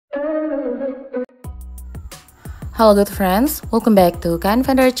Hello good friends, welcome back to Kind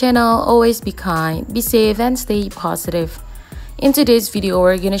Finder channel. Always be kind, be safe and stay positive. In today's video,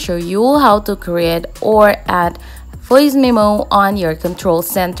 we're gonna show you how to create or add voice memo on your control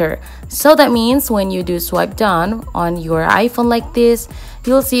center. So that means when you do swipe down on your iPhone like this,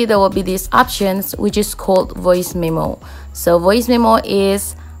 you'll see there will be these options which is called voice memo. So voice memo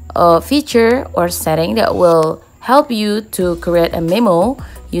is a feature or setting that will help you to create a memo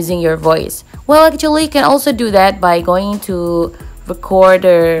using your voice. Well, actually, you can also do that by going to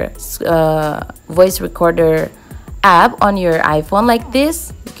recorder, voice recorder app on your iPhone like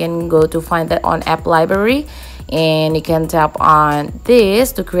this. You can go to find that on app library and you can tap on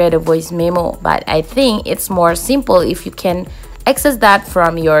this to create a voice memo. But I think it's more simple if you can access that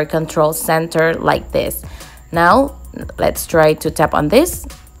from your control center like this. Now, let's try to tap on this.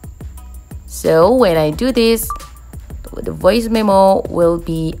 So when I do this, the voice memo will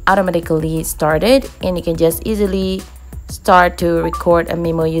be automatically started and you can just easily start to record a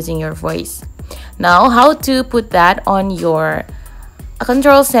memo using your voice. Now, how to put that on your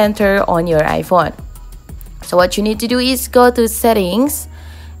control center on your iPhone? So what you need to do is go to settings,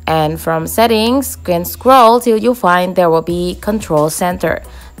 and from settings you can scroll till you find there will be control center.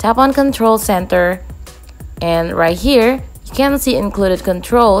 Tap on control center, and right here you can see included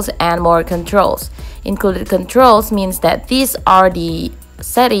controls and more controls. Included controls means that these are the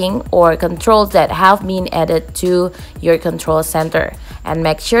setting or controls that have been added to your control center, and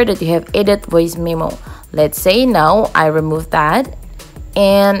make sure that you have edit voice memo. Let's say now I remove that,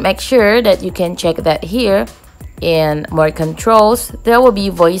 and make sure that you can check that here in more controls there will be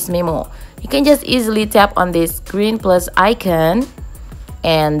voice memo. You can just easily tap on this green plus icon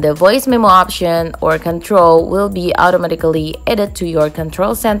and the voice memo option or control will be automatically added to your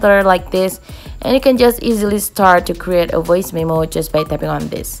control center like this, and you can just easily start to create a voice memo just by tapping on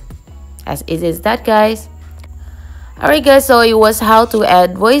this. As easy as that, guys. Alright guys, so it was how to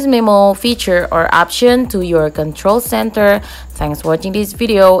add voice memo feature or option to your control center. Thanks for watching this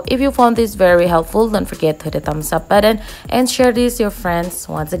video. If you found this very helpful, don't forget to hit the thumbs up button and share this with your friends.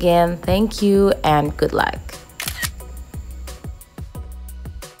 Once again, thank you and good luck.